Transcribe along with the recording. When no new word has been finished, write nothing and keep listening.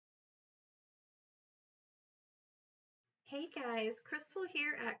Hey guys, Crystal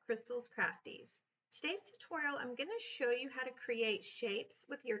here at Crystal's Crafties. Today's tutorial, I'm going to show you how to create shapes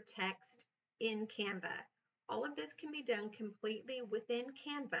with your text in Canva. All of this can be done completely within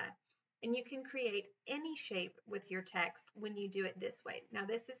Canva, and you can create any shape with your text when you do it this way. Now,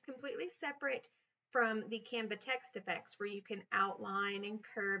 this is completely separate from the Canva text effects where you can outline and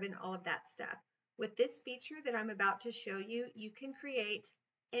curve and all of that stuff. With this feature that I'm about to show you, you can create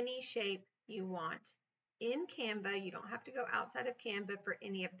any shape you want in Canva. You don't have to go outside of Canva for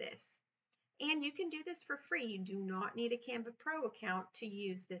any of this. And you can do this for free. You do not need a Canva Pro account to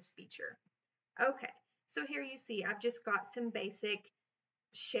use this feature. Okay, so here you see I've just got some basic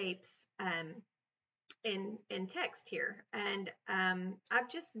shapes in text here. And I've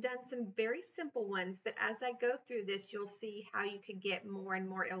just done some very simple ones, but as I go through this, you'll see how you could get more and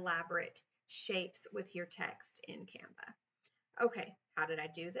more elaborate shapes with your text in Canva. Okay, how did I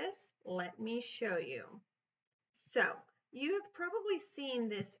do this? Let me show you. So you've probably seen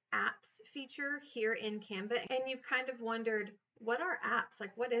this apps feature here in Canva, and you've kind of wondered, what are apps?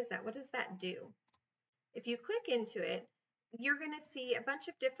 Like, what is that? What does that do? If you click into it, you're going to see a bunch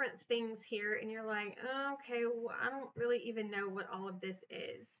of different things here, and you're like, oh, okay, well, I don't really even know what all of this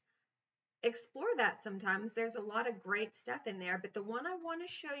is. Explore that sometimes. There's a lot of great stuff in there, but the one I want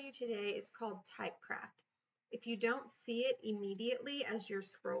to show you today is called Typecraft. If you don't see it immediately as you're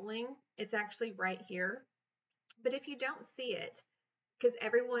scrolling, it's actually right here. But if you don't see it, because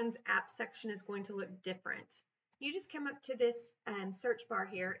everyone's app section is going to look different, you just come up to this search bar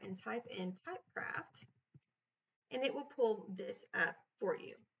here and type in Typecraft, and it will pull this up for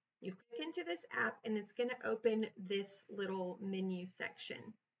you. You click into this app, and it's going to open this little menu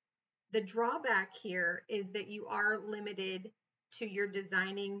section. The drawback here is that you are limited to your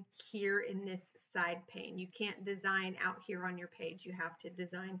designing here in this side pane. You can't design out here on your page. You have to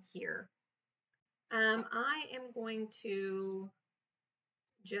design here. I am going to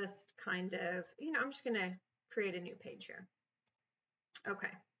just kind of, I'm just going to create a new page here. Okay.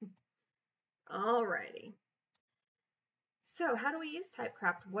 Alrighty. So how do we use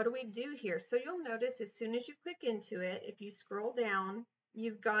Typecraft? What do we do here? So you'll notice as soon as you click into it, if you scroll down,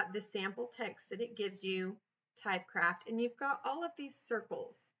 you've got the sample text that it gives you, Typecraft, and you've got all of these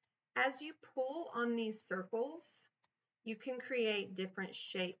circles. As you pull on these circles, you can create different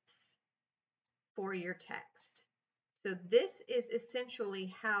shapes for your text. So this is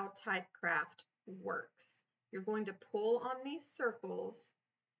essentially how Typecraft works. You're going to pull on these circles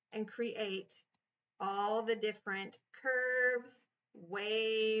and create all the different curves,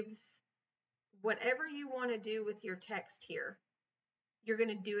 waves, whatever you want to do with your text here. You're going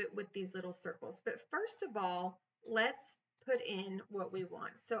to do it with these little circles. But first of all, let's put in what we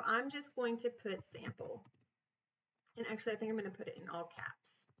want. So I'm just going to put sample. And actually, I think I'm going to put it in all caps.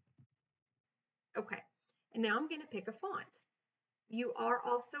 Okay. And now I'm going to pick a font. You are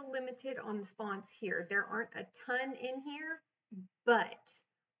also limited on the fonts here. There aren't a ton in here, but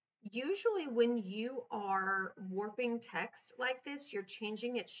usually when you are warping text like this, you're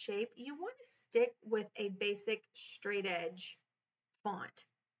changing its shape, you want to stick with a basic straight edge font.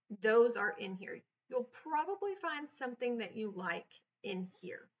 Those are in here. You'll probably find something that you like in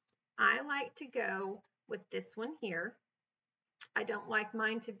here. I like to go with this one here. I don't like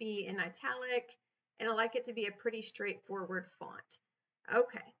mine to be in italic, and I like it to be a pretty straightforward font.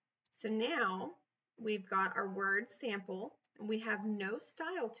 Okay, so now we've got our word sample, and we have no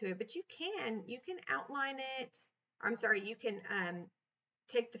style to it, but you can outline it. I'm sorry, you can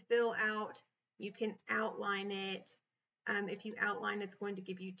take the fill out. You can outline it. If you outline, it's going to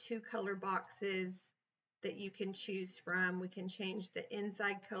give you two color boxes that you can choose from. We can change the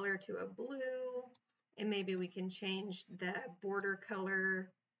inside color to a blue, and maybe we can change the border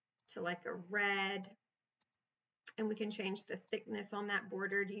color to like a red, and we can change the thickness on that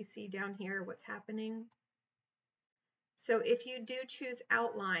border. Do you see down here what's happening? So if you do choose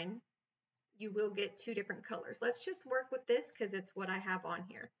outline, you will get two different colors. Let's just work with this because it's what I have on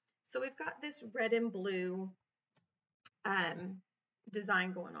here. So we've got this red and blue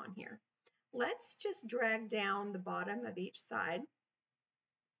design going on here. Let's just drag down the bottom of each side.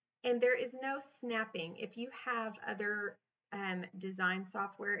 And there is no snapping. If you have other design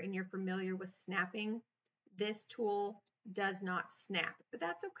software and you're familiar with snapping, this tool does not snap, but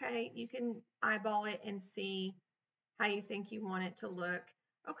that's okay. You can eyeball it and see how you think you want it to look.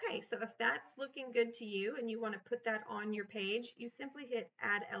 Okay, so if that's looking good to you and you want to put that on your page, you simply hit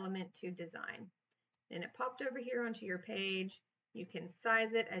Add Element to Design. And it popped over here onto your page. You can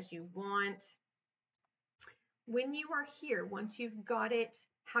size it as you want. When you are here, once you've got it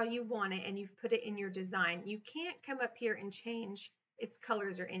how you want it and you've put it in your design, you can't come up here and change its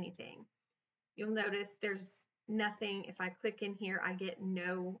colors or anything. You'll notice there's nothing. If I click in here, I get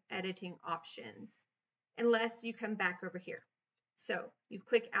no editing options unless you come back over here. So you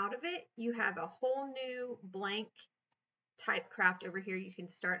click out of it, you have a whole new blank typecraft over here. You can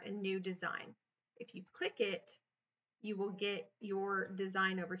start a new design. If you click it, you will get your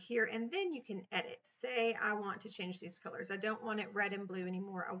design over here, and then you can edit. Say I want to change these colors. I don't want it red and blue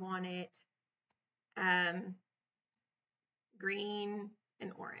anymore. I want it green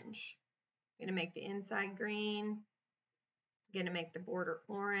and orange. I'm going to make the inside green. I'm going to make the border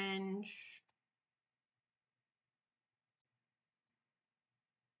orange.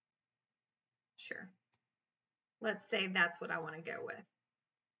 Sure. Let's say that's what I want to go with.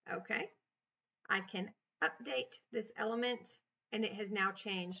 Okay. I can update this element, and it has now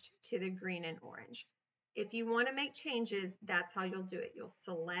changed to the green and orange. If you want to make changes, that's how you'll do it. You'll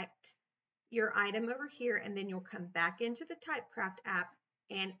select your item over here, and then you'll come back into the Typecraft app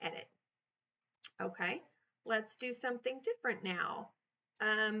and edit. Okay, let's do something different now.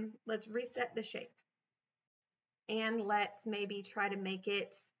 Let's reset the shape, and let's maybe try to make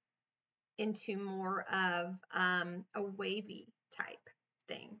it into more of a wavy type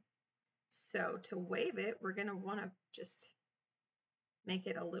thing. So to wave it, we're going to want to just make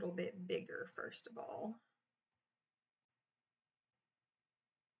it a little bit bigger first of all.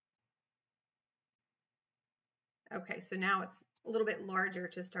 Okay, so now it's a little bit larger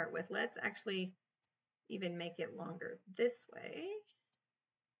to start with. Let's actually even make it longer this way.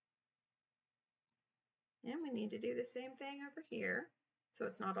 And we need to do the same thing over here so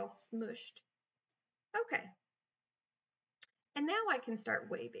it's not all smushed. Okay. And now I can start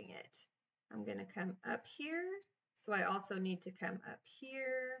waving it. I'm going to come up here. So I also need to come up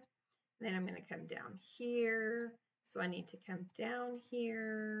here. Then I'm going to come down here. So I need to come down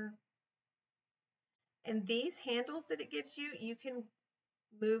here. And these handles that it gives you, you can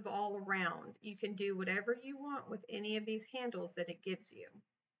move all around. You can do whatever you want with any of these handles that it gives you.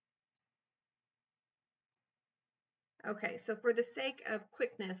 Okay, so for the sake of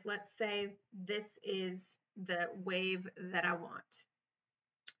quickness, let's say this is the wave that I want.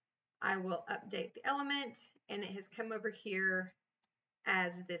 I will update the element, and it has come over here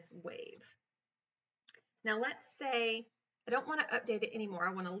as this wave. Now let's say I don't want to update it anymore.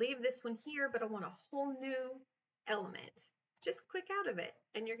 I want to leave this one here, but I want a whole new element. Just click out of it,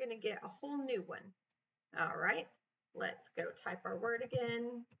 and you're going to get a whole new one. All right, let's go type our word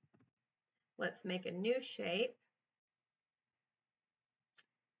again. Let's make a new shape.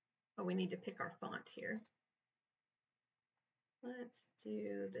 Oh, we need to pick our font here. Let's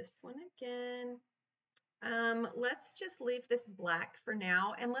do this one again. Let's just leave this black for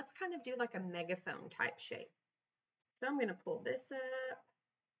now, and let's kind of do like a megaphone type shape. So I'm going to pull this up,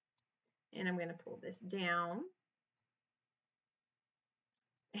 and I'm going to pull this down.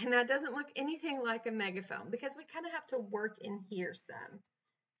 And that doesn't look anything like a megaphone because we kind of have to work in here some.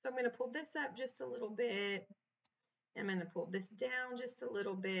 So I'm going to pull this up just a little bit. I'm going to pull this down just a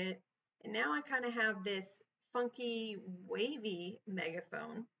little bit. And now I kind of have this funky, wavy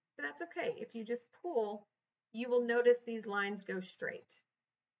megaphone, but that's okay. If you just pull, you will notice these lines go straight.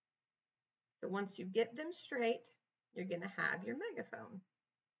 So once you get them straight, you're going to have your megaphone.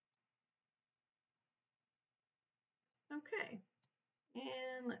 Okay,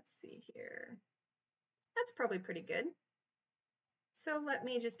 and let's see here. That's probably pretty good. So let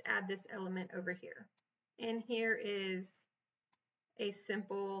me just add this element over here. And here is a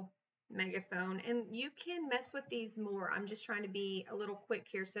simple megaphone, and you can mess with these more. I'm just trying to be a little quick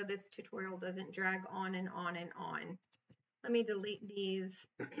here so this tutorial doesn't drag on and on and on. Let me delete these.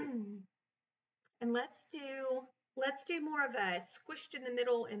 And let's do more of a squished in the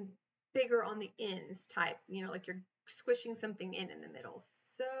middle and bigger on the ends type, you know, like you're squishing something in the middle.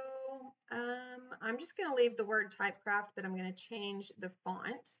 So I'm just going to leave the word Typecraft, but I'm going to change the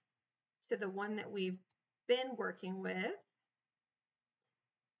font to the one that we've been working with.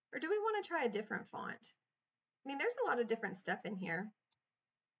 Or do we want to try a different font? I mean, there's a lot of different stuff in here.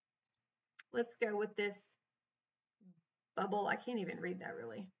 Let's go with this bubble. I can't even read that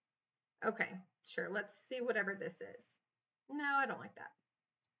really. Okay, sure. Let's see whatever this is. No, I don't like that.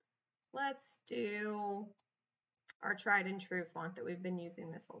 Let's do our tried and true font that we've been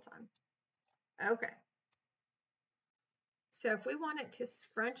using this whole time. Okay. So if we want it to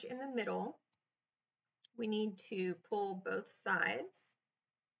scrunch in the middle, we need to pull both sides.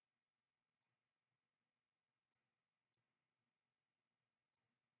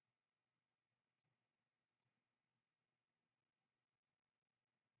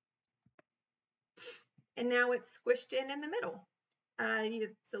 And now it's squished in the middle.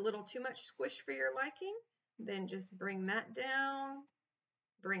 It's a little too much squish for your liking. Then just bring that down,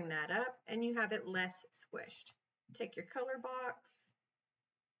 bring that up, and you have it less squished. take your color box.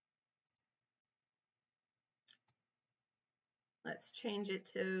 Let's change it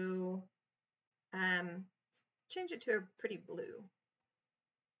to a pretty blue.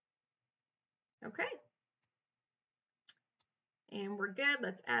 Okay. And we're good.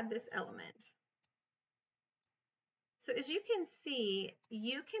 Let's add this element. So as you can see,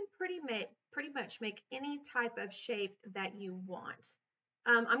 you can pretty much make any type of shape that you want.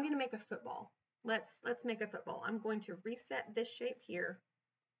 I'm going to make a football. Let's make a football. I'm going to reset this shape here.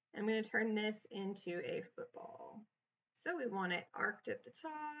 I'm going to turn this into a football. So we want it arced at the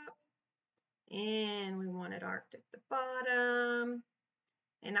top, and we want it arced at the bottom.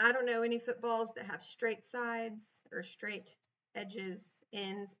 And I don't know any footballs that have straight sides or straight edges,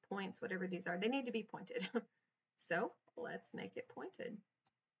 ends, points, whatever these are. They need to be pointed. So let's make it pointed.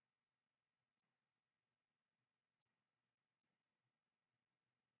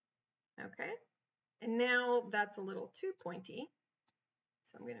 Okay, and now that's a little too pointy.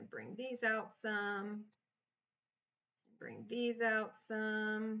 So I'm going to bring these out some, bring these out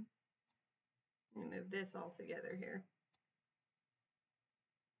some, and move this all together here.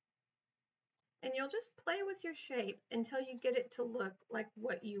 And you'll just play with your shape until you get it to look like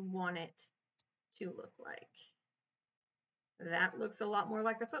what you want it to look like. That looks a lot more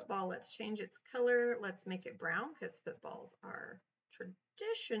like a football. Let's change its color. Let's make it brown because footballs are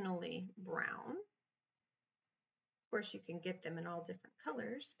traditionally brown. Of course, you can get them in all different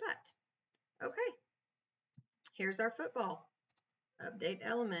colors, but okay. Here's our football. Update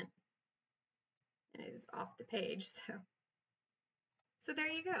element. And it is off the page, so there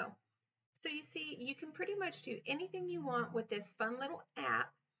you go. So you see, you can pretty much do anything you want with this fun little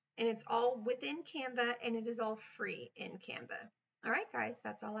app, and it's all within Canva, and it is all free in Canva. All right, guys,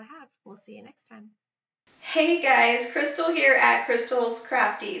 that's all I have. We'll see you next time. Hey guys, Crystal here at Crystal's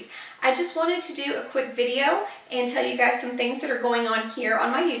Crafties. I just wanted to do a quick video and tell you guys some things that are going on here on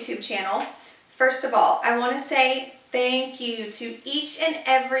my YouTube channel. First of all, I want to say thank you to each and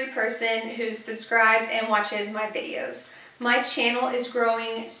every person who subscribes and watches my videos. My channel is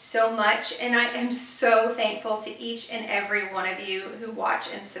growing so much, and I am so thankful to each and every one of you who watch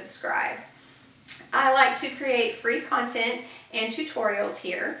and subscribe. I like to create free content and tutorials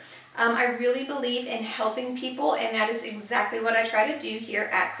here. I really believe in helping people, and that is exactly what I try to do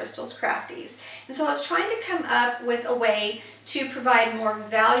here at Crystal's Crafties. And so I was trying to come up with a way to provide more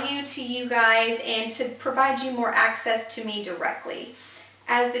value to you guys and to provide you more access to me directly.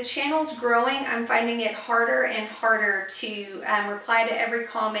 As the channel's growing, I'm finding it harder and harder to reply to every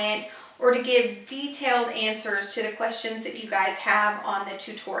comment or to give detailed answers to the questions that you guys have on the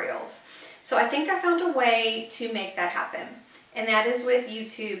tutorials. So I think I found a way to make that happen, and that is with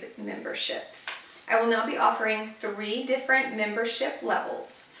YouTube memberships. I will now be offering 3 different membership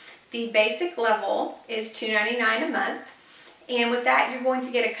levels. The basic level is $2.99 a month, and with that you're going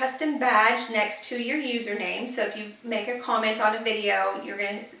to get a custom badge next to your username. So if you make a comment on a video,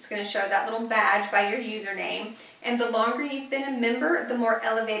 it's going to show that little badge by your username, and the longer you've been a member, the more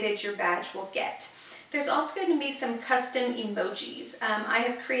elevated your badge will get. There's also going to be some custom emojis. I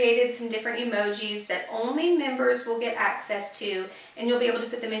have created some different emojis that only members will get access to, and you'll be able to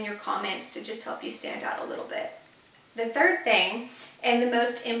put them in your comments to just help you stand out a little bit. The third thing, and the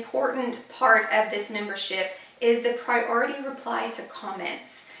most important part of this membership, is the priority reply to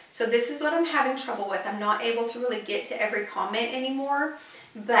comments. So this is what I'm having trouble with. I'm not able to really get to every comment anymore,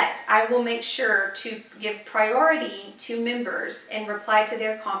 but I will make sure to give priority to members and reply to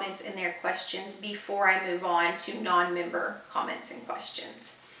their comments and their questions before I move on to non-member comments and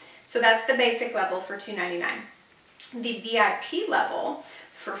questions. So that's the basic level for $2.99. The VIP level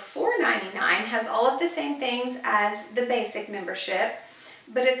for $4.99 has all of the same things as the basic membership,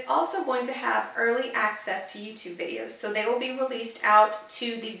 but it's also going to have early access to YouTube videos. So they will be released out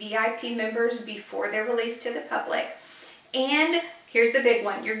to the VIP members before they're released to the public. And here's the big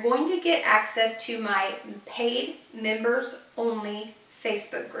one. You're going to get access to my paid members only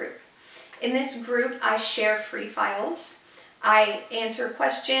Facebook group. In this group, I share free files. I answer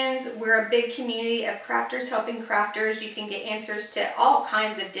questions. We're a big community of crafters helping crafters. You can get answers to all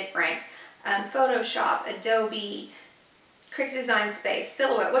kinds of different Photoshop, Adobe, Cricut Design Space,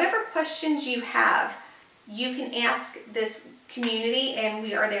 Silhouette, whatever questions you have, you can ask this community, and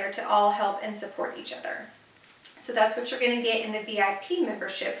we are there to all help and support each other. So that's what you're going to get in the VIP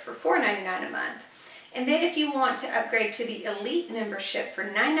membership for $4.99 a month. And then if you want to upgrade to the Elite membership for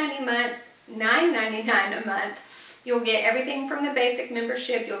 $9.99 a month, you'll get everything from the basic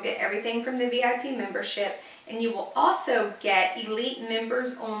membership, you'll get everything from the VIP membership, and you will also get Elite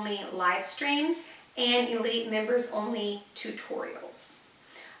members only live streams and Elite members only tutorials.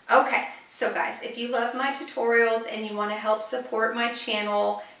 Okay, so So guys, if you love my tutorials and you want to help support my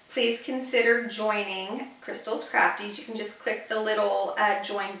channel, please consider joining Crystal's Crafties. You can just click the little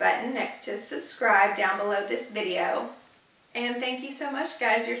join button next to subscribe down below this video. And thank you so much,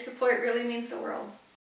 guys. Your support really means the world.